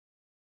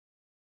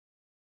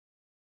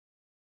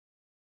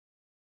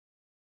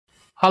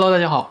Hello， 大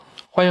家好，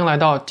欢迎来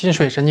到金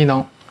水神技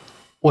能，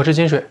我是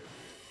金水。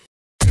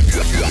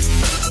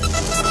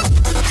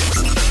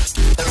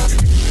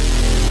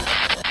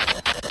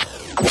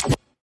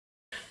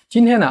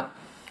今天呢，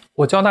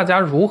我教大家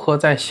如何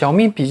在小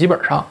米笔记本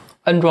上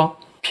安装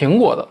苹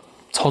果的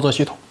操作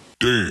系统。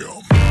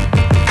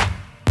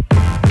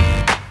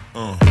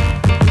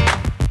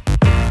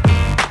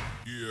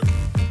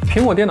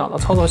苹果电脑的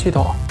操作系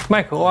统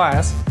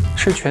macOS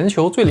是全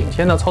球最领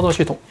先的操作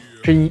系统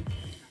之一。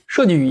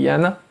设计语言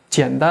呢，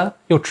简单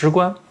又直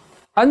观，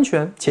安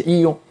全且易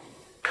用。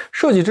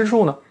设计之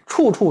处呢，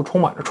处处充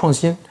满着创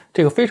新，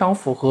这个非常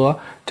符合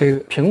这个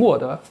苹果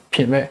的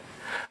品味。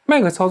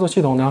Mac 操作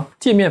系统呢，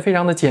界面非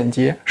常的简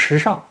洁、时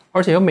尚，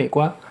而且又美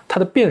观，它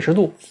的辨识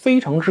度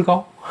非常之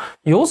高，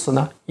由此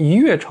呢，一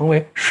跃成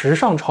为时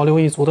尚潮流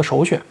一族的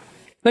首选。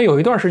那有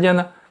一段时间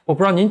呢，我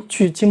不知道您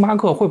去星巴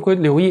克会不会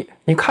留意，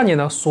您看见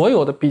的所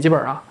有的笔记本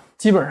啊，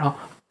基本上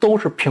都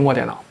是苹果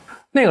电脑。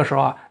那个时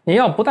候啊，您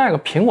要不带个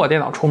苹果电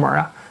脑出门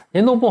啊，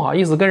您都不好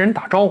意思跟人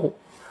打招呼。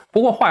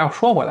不过话要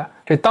说回来，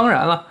这当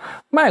然了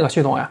 ，Mac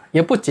系统呀，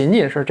也不仅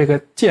仅是这个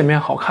界面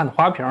好看的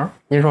花瓶，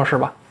您说是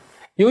吧？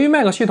由于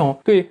Mac 系统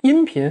对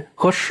音频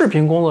和视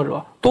频工作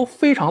者都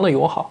非常的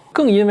友好，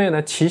更因为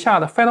呢旗下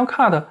的 Final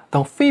Cut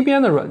等非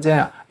编的软件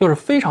啊，又是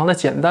非常的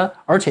简单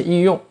而且易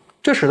用，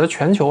这使得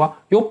全球啊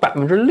有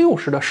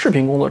60%的视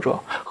频工作者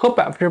和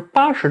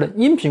80%的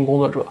音频工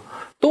作者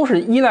都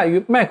是依赖于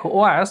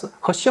macOS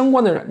和相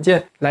关的软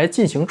件来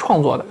进行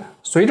创作的。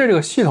随着这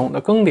个系统的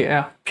更迭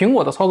啊，苹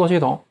果的操作系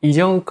统已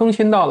经更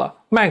新到了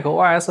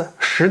macOS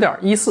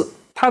 10.14，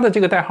 它的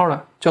这个代号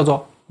呢叫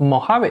做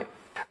Mojave。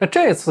那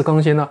这次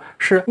更新呢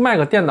是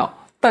Mac 电脑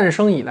诞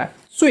生以来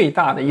最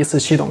大的一次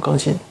系统更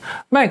新。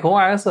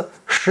macOS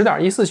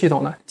 10.14 系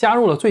统呢加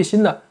入了最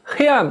新的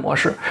黑暗模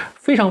式，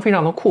非常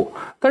的酷。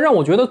但让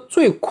我觉得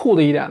最酷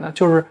的一点呢，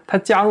就是它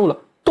加入了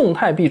动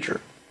态壁纸。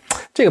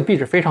这个壁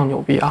纸非常牛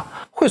逼啊，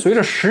会随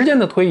着时间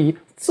的推移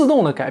自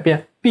动的改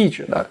变壁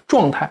纸的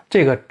状态，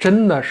这个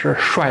真的是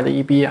帅的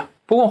一逼啊。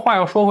不过话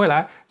要说回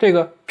来，这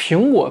个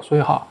苹果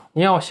虽好，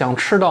您要想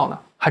吃到呢，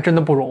还真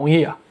的不容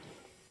易啊。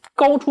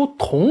高出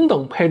同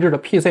等配置的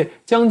PC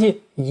将近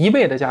1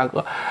倍的价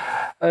格，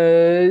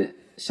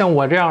像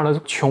我这样的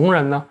穷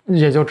人呢，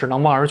也就只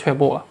能望而却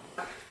步了。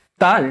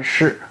但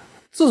是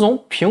自从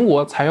苹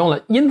果采用了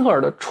英特尔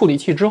的处理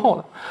器之后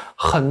呢，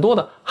很多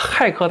的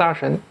骇客大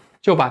神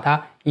就把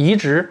它移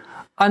植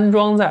安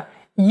装在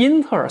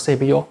英特尔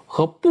CPU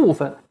和部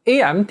分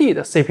AMD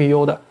的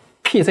CPU 的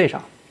PC 上，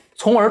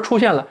从而出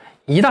现了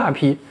一大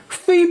批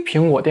非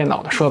苹果电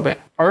脑的设备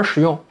而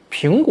使用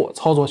苹果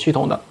操作系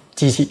统的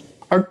机器。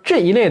而这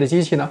一类的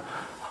机器呢，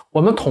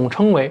我们统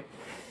称为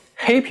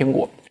黑苹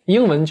果，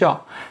英文叫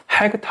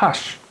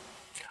Hackintosh。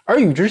而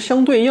与之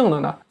相对应的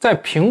呢，在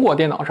苹果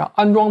电脑上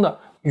安装的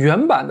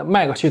原版的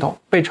Mac 系统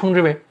被称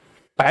之为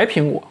白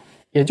苹果，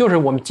也就是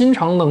我们经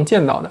常能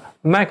见到的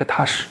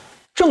Hackintosh。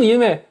正因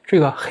为这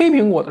个黑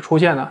苹果的出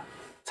现呢，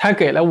才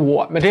给了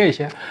我们这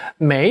些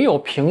没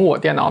有苹果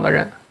电脑的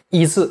人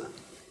一次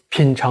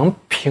品尝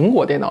苹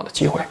果电脑的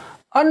机会。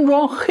安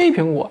装黑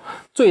苹果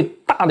最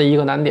大的一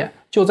个难点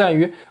就在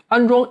于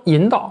安装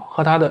引导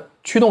和它的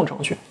驱动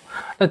程序。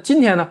那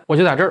今天呢，我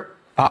就在这儿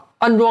把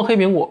安装黑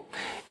苹果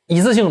一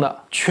次性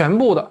的全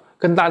部的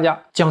跟大家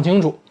讲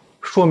清楚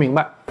说明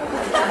白。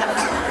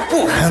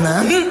不可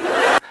能。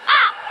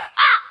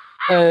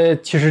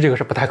其实这个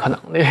是不太可能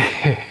的。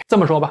这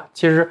么说吧，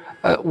其实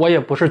我也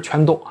不是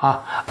全懂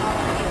啊。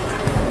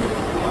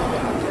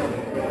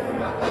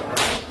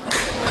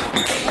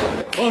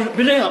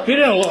别这样，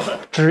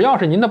只要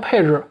是您的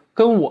配置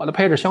跟我的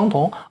配置相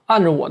同，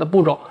按照我的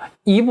步骤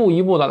一步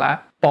一步的来，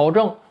保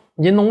证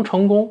您能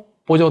成功，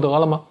不就得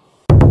了吗？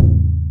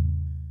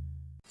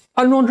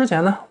安装之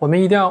前呢，我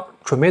们一定要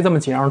准备这么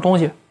几样东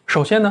西。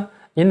首先呢，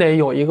您得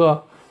有一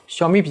个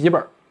小米笔记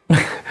本。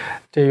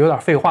这有点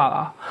废话了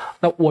啊。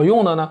那我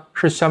用的呢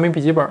是小米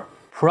笔记本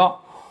Pro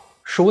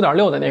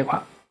 15.6的那款，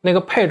那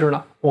个配置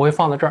呢我会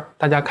放在这儿，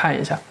大家看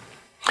一下。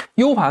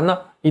U 盘呢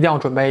一定要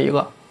准备一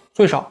个，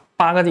最少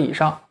8个 G 以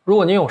上，如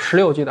果您有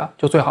16 G 的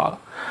就最好了。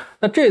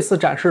那这次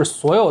展示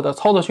所有的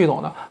操作系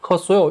统呢和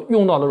所有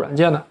用到的软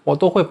件呢，我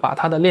都会把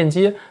它的链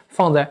接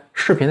放在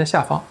视频的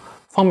下方，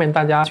方便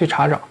大家去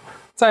查找。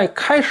在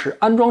开始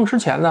安装之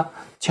前呢，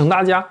请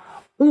大家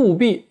务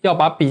必要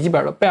把笔记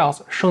本的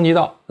BIOS 升级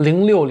到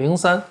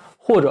0603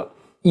或者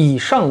以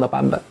上的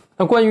版本。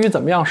那关于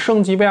怎么样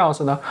升级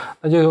BIOS 呢，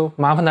那就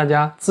麻烦大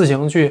家自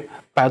行去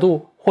百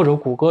度或者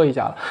谷歌一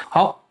下了。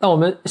好，那我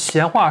们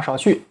闲话少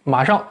叙，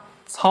马上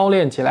操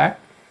练起来。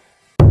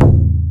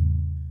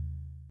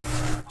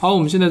好，我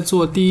们现在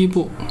做第一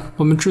步，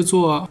我们制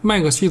作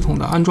Mac 系统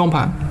的安装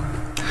盘。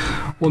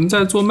我们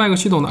在做 Mac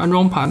系统的安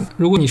装盘，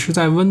如果你是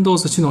在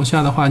Windows 系统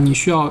下的话，你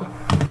需要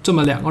这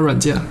么2个软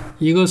件，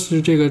一个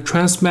是这个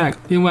TransMac，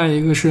 另外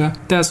一个是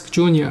Desk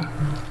Junior。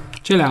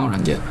这2个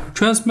软件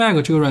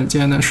 ，TransMac 这个软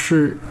件呢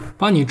是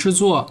帮你制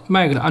作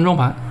Mac 的安装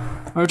盘，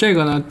而这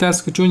个呢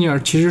Desk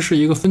Junior 其实是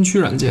一个分区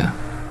软件。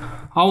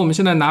好，我们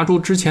现在拿出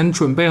之前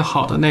准备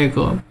好的那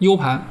个 U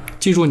盘，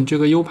记住你这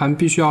个 U 盘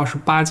必须要是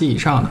8G 以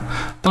上的，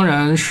当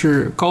然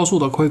是高速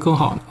的会更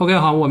好。OK，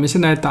 好，我们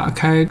现在打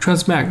开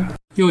Transmac，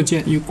 右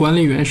键与管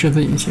理员身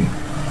份引擎。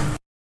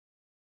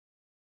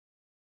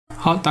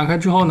好，打开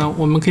之后呢，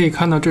我们可以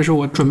看到这是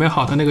我准备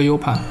好的那个 U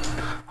盘。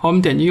好，我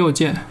们点击右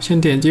键，先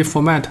点击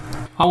Format。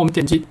好，我们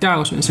点击第2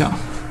个选项。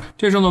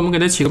这时候呢，我们给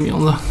它起个名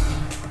字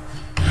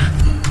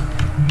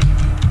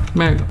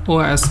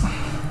 ，macOS。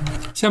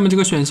下面这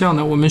个选项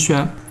呢，我们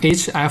选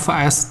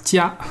HFS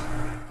加。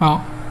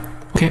好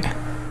 ，OK。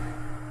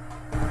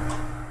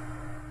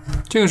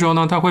这个时候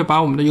呢，它会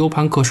把我们的 U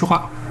盘格式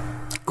化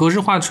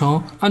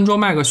成安装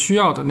Mac 需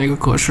要的那个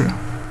格式。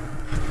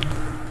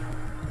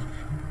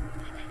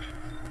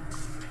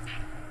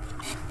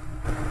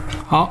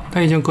好，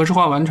它已经格式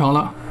化完成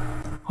了。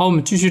好，我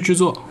们继续制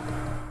作，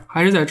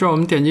还是在这儿，我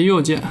们点击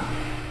右键，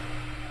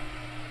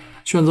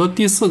选择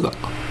第4个，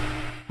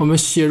我们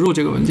写入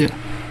这个文件。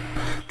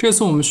这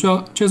次我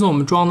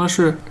们装的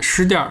是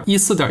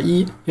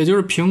 10.14.1， 也就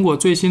是苹果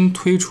最新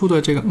推出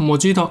的这个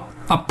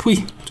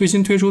Mojave 最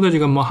新推出的这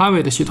个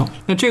Mojave 的系统。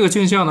那这个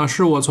镜像呢，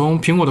是我从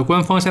苹果的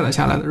官方下载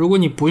下来的。如果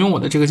你不用我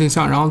的这个镜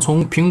像，然后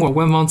从苹果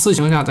官方自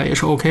行下载也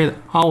是 OK 的。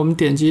好，我们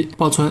点击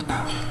保存。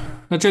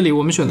那这里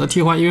我们选择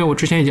替换，因为我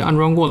之前已经安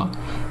装过了。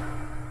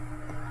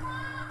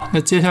那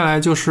接下来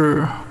就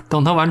是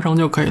等它完成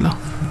就可以了。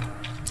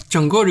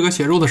整个这个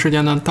写入的时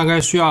间呢，大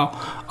概需要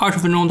20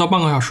分钟到半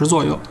个小时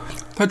左右。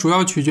它主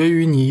要取决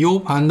于你 U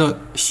盘的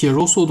写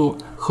入速度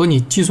和你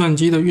计算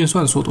机的运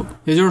算速度。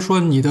也就是说，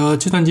你的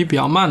计算机比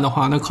较慢的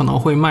话，那可能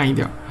会慢一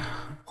点；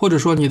或者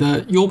说你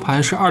的 U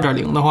盘是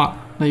 2.0 的话，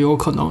那有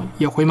可能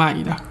也会慢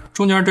一点。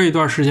中间这一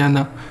段时间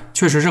呢，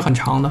确实是很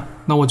长的。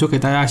那我就给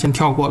大家先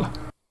跳过了。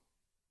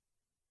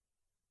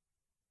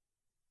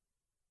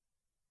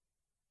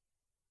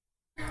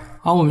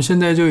好，我们现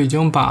在就已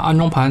经把安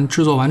装盘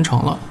制作完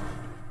成了。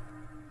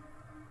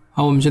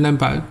好，我们现在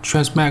把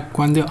Transmac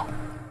关掉。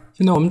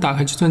现在我们打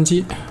开计算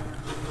机。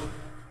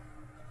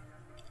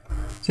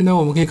现在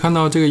我们可以看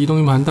到这个移动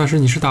硬盘，但是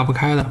你是打不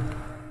开的。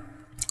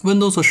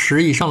Windows 10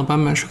以上的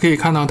版本是可以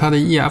看到它的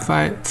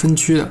EFI 分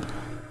区的，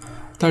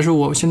但是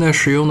我现在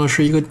使用的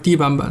是一个低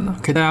版本的，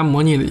给大家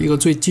模拟了一个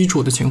最基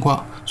础的情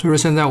况，所以说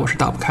现在我是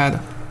打不开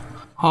的。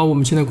好，我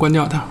们现在关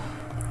掉它。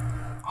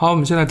好，我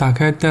们现在打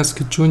开 Desk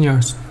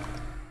Juniors。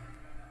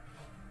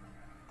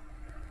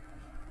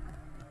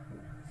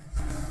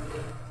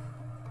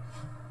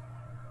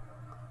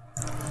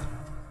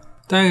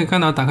大家可以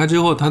看到，打开之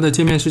后它的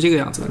界面是这个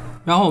样子。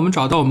然后我们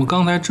找到我们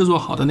刚才制作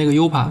好的那个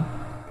U 盘，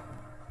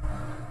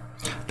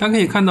大家可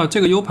以看到这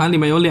个 U 盘里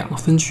面有2个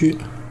分区，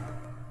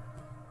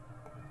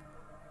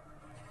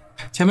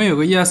前面有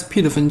个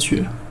ESP 的分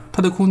区，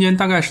它的空间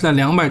大概是在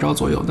200兆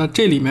左右。那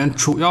这里面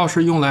主要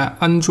是用来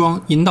安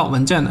装引导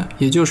文件的，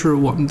也就是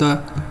我们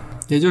的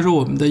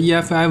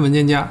EFI 文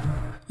件夹。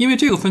因为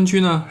这个分区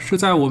呢是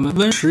在我们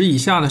Win10 以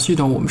下的系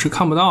统我们是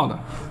看不到的，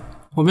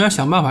我们要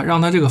想办法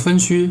让它这个分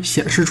区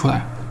显示出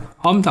来。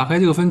好，我们打开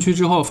这个分区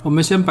之后，我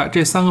们先把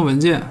这3个文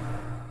件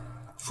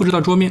复制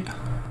到桌面，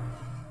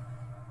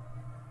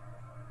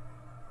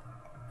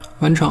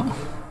完成。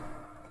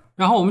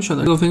然后我们选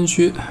择这个分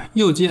区，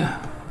右键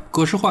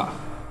格式化，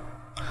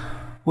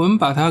我们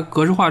把它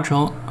格式化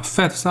成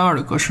FAT32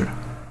 的格式，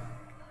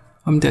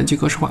我们点击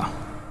格式化。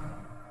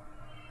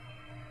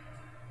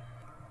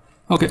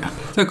OK，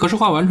 在格式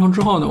化完成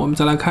之后呢，我们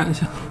再来看一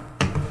下。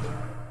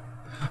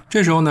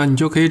这时候呢，你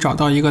就可以找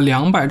到一个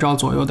200兆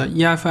左右的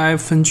EFI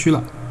分区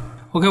了。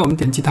OK， 我们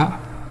点击它，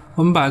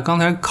我们把刚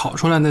才拷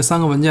出来那3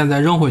个文件再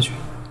扔回去。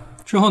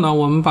之后呢，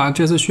我们把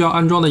这次需要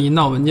安装的引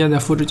导文件再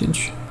复制进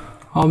去。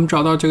好，我们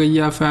找到这个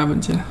EFI 文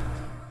件。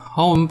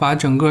好，我们把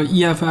整个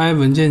EFI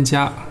文件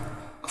夹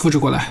复制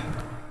过来。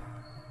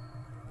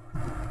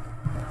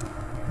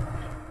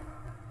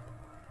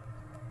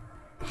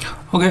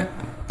OK，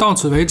 到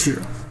此为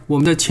止，我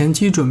们的前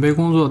期准备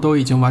工作都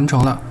已经完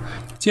成了。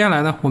接下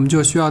来呢，我们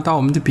就需要到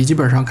我们的笔记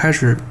本上开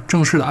始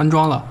正式的安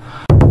装了。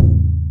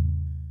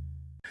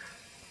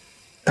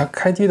打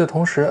开机的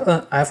同时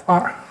摁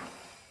F2。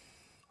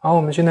好，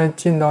我们现在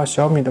进到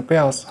小米的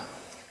BIOS。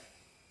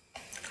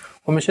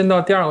我们先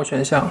到第2个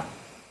选项。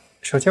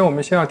首先，我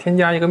们先要添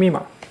加一个密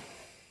码。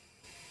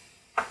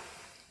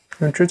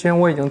之前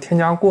我已经添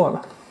加过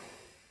了。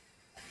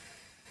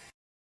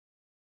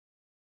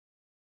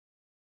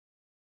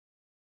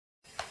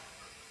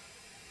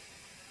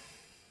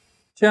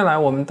接下来，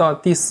我们到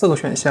第4个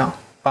选项，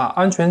把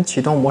安全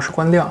启动模式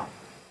关掉。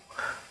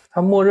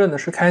它默认的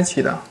是开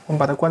启的，我们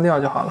把它关掉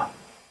就好了。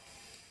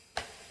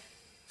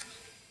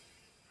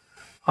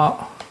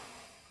好，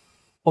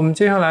我们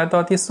接下来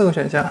到第4个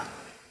选项，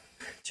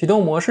启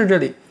动模式这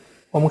里，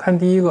我们看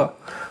第1个，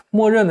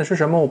默认的是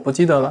什么我不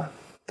记得了，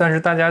但是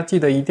大家记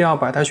得一定要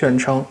把它选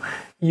成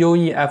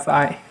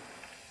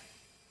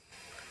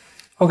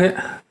UEFI。OK，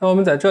 那我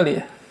们在这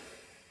里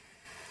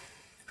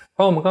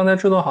把我们刚才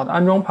制作好的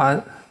安装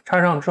盘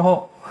插上之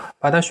后，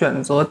把它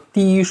选择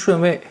第1顺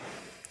位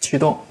启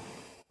动，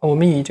我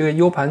们以这个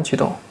U 盘启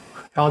动，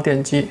然后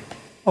点击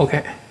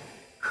OK。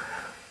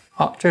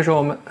好，这时候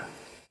我们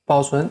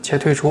保存且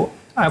退出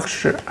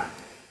F10。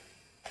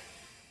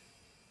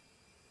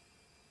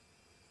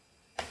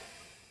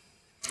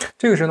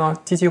这个时候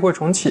呢，机器会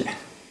重启。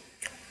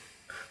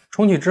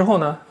重启之后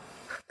呢，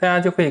大家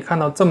就可以看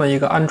到这么一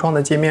个安装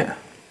的界面。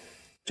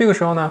这个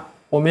时候呢，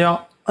我们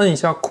要摁一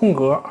下空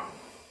格。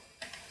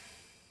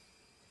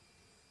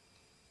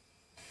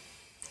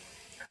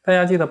大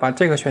家记得把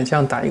这个选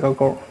项打一个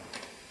勾。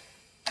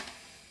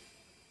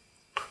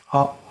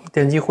好，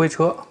点击回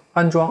车，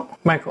安装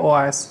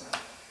macOS。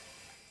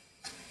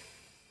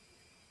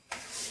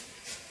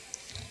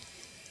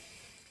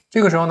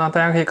这个时候呢，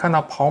大家可以看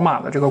到跑马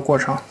的这个过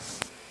程。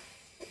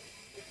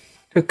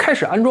这开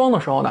始安装的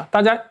时候呢，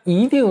大家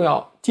一定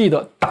要记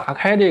得打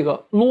开这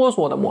个啰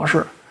嗦的模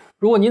式。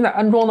如果您在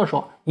安装的时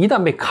候一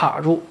旦被卡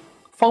住，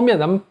方便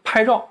咱们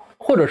拍照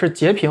或者是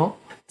截屏，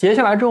截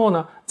下来之后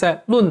呢，在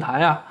论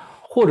坛呀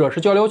或者是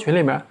交流群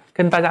里面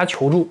跟大家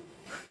求助。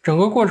整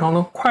个过程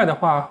呢，快的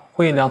话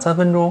会2-3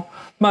分钟，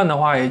慢的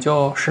话也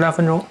就10来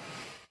分钟。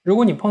如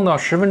果你碰到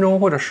10分钟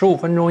或者15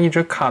分钟一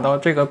直卡到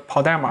这个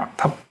跑代码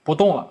它不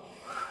动了，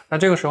那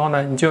这个时候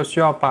呢，你就需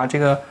要把这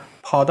个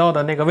跑到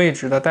的那个位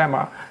置的代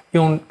码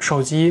用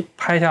手机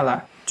拍下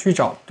来，去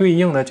找对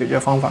应的解决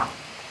方法。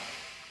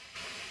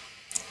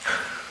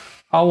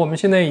好，我们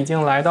现在已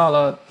经来到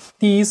了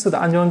第一次的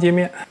安装界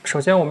面。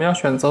首先我们要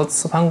选择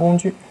磁盘工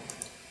具，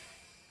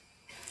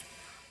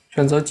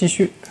选择继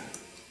续。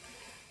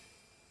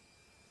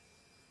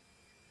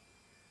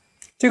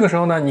这个时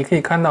候呢，你可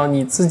以看到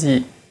你自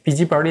己笔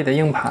记本里的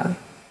硬盘。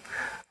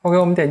OK，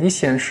 我们点击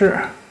显示，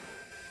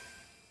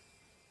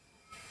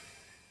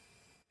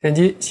点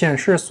击显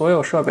示所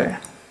有设备，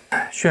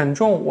选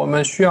中我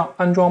们需要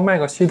安装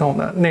Mac 系统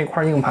的那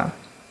块硬盘。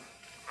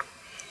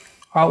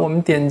好，我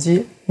们点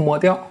击抹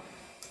掉。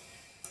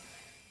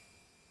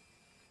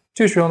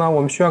这时候呢，我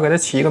们需要给它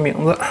起一个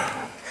名字。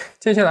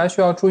接下来需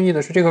要注意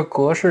的是，这个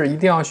格式一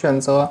定要选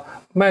择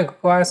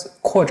macOS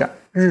扩展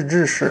日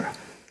志式，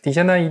底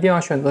下呢一定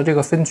要选择这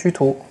个分区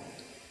图。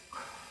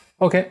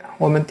OK，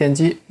 我们点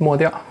击抹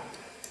掉。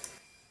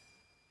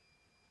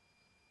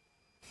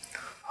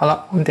好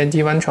了，我们点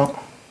击完成。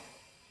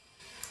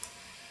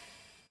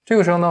这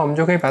个时候呢，我们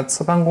就可以把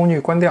磁盘工具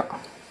关掉，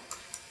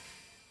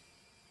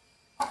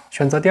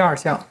选择第二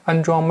项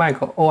安装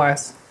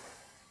macOS，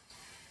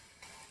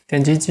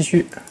 点击继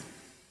续。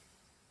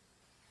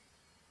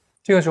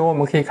这个时候我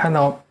们可以看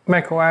到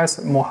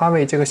macOS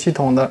Mojave 这个系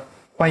统的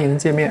欢迎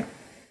界面，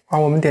而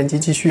我们点击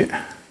继续，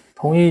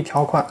同意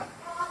条款，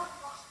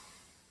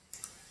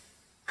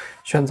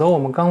选择我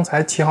们刚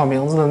才起好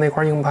名字的那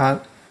块硬盘，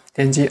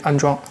点击安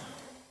装。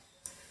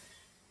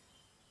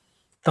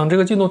等这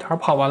个进度条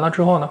跑完了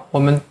之后呢，我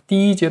们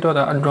第一阶段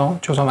的安装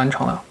就算完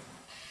成了。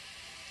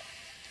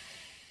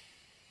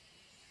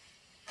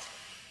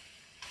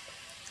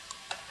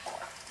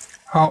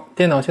好，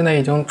电脑现在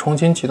已经重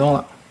新启动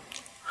了。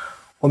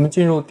我们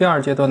进入第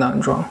二阶段的安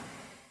装。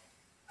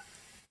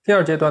第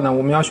二阶段呢，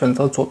我们要选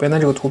择左边的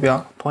这个图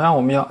标，同样我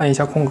们要按一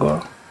下空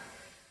格，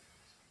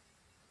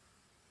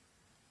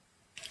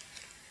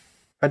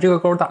把这个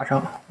勾打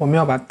上。我们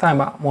要把代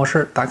码模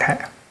式打开，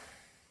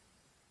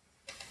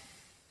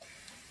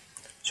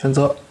选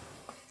择，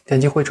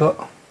点击回车。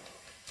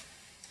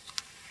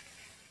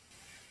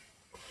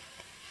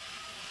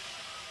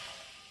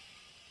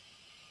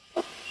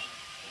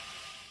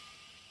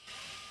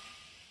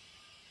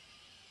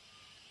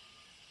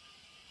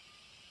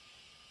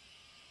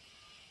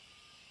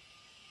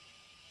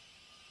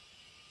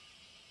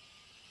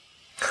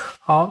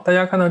好，大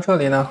家看到这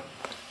里呢，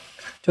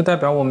就代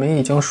表我们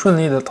已经顺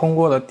利的通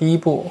过了第一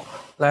步，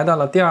来到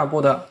了第二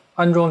步的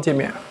安装界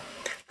面。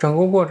整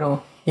个过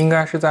程应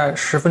该是在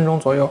10分钟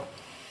左右。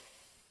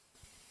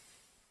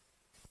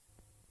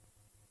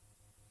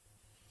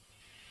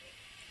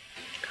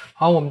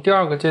好，我们第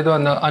二个阶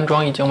段的安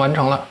装已经完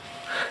成了，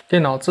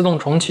电脑自动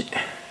重启。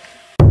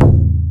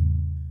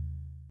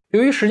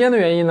由于时间的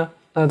原因呢，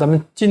那咱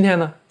们今天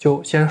呢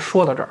就先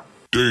说到这儿。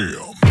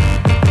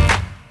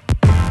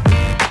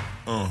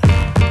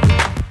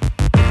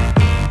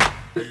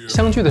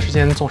相聚的时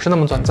间总是那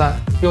么短暂，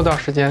又到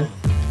时间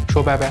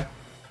说拜拜。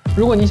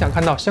如果你想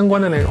看到相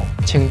关的内容，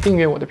请订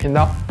阅我的频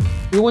道。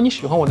如果你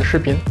喜欢我的视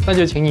频，那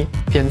就请你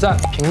点赞、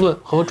评论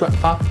和转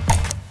发。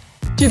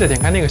记得点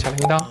开那个小铃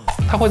铛，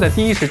它会在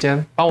第一时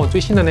间把我最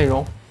新的内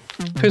容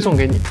推送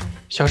给你。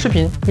小视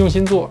频用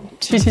心做，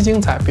期期精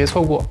彩别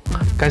错过。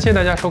感谢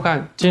大家收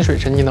看金水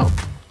神技能，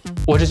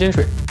我是金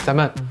水，咱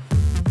们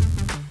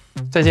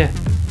再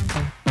见。